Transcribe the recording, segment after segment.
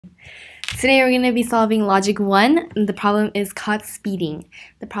Today we're going to be solving Logic 1. The problem is caught speeding.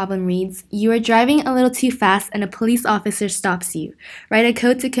 The problem reads, you are driving a little too fast and a police officer stops you. Write a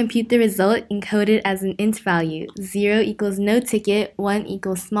code to compute the result encoded as an int value. 0 equals no ticket, 1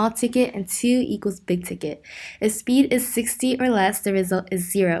 equals small ticket, and 2 equals big ticket. If speed is 60 or less, the result is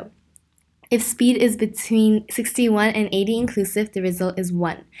 0. If speed is between 61 and 80 inclusive, the result is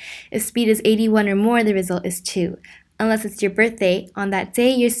 1. If speed is 81 or more, the result is 2. Unless it's your birthday, on that day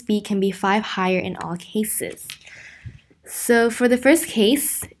your speed can be 5 higher in all cases. So for the first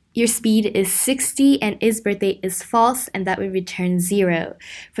case, your speed is 60 and is birthday is false, and that would return 0.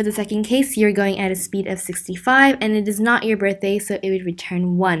 For the second case, you're going at a speed of 65 and it is not your birthday, so it would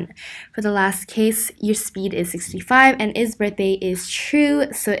return 1. For the last case, your speed is 65 and is birthday is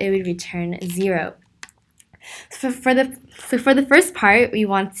true, so it would return 0. So for the first part, we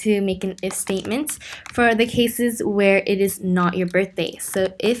want to make an if statement for the cases where it is not your birthday.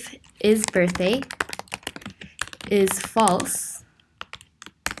 So if is birthday is false,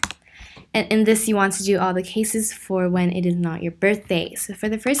 and in this you want to do all the cases for when it is not your birthday. So for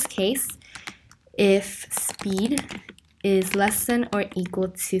the first case, if speed is less than or equal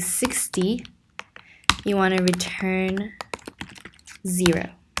to 60, you want to return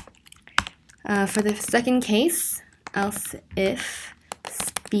 0. For the second case, else if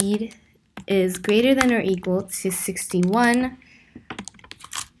speed is greater than or equal to 61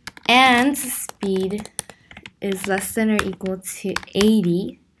 and speed is less than or equal to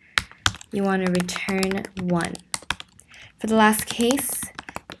 80, you want to return 1. For the last case,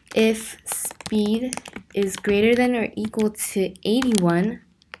 if speed is greater than or equal to 81,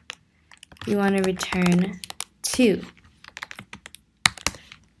 you want to return 2.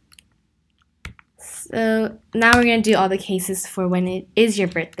 So now we're going to do all the cases for when it is your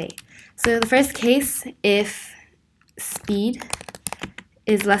birthday. So the first case, if speed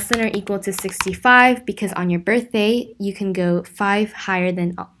is less than or equal to 65, because on your birthday you can go 5 higher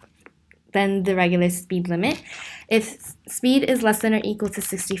than the regular speed limit. If speed is less than or equal to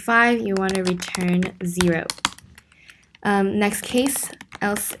 65, you want to return 0. Next case,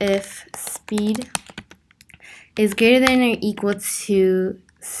 else if speed is greater than or equal to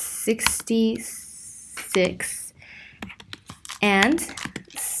 66 and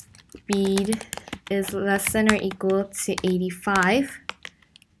speed is less than or equal to 85,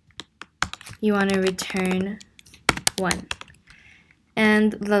 you want to return 1.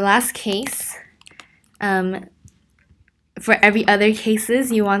 And the last case, for every other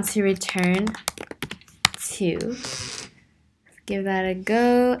cases, you want to return 2. Let's give that a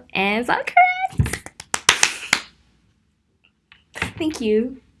go, and it's all correct! Thank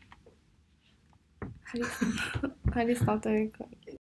you. How do you stop the recording?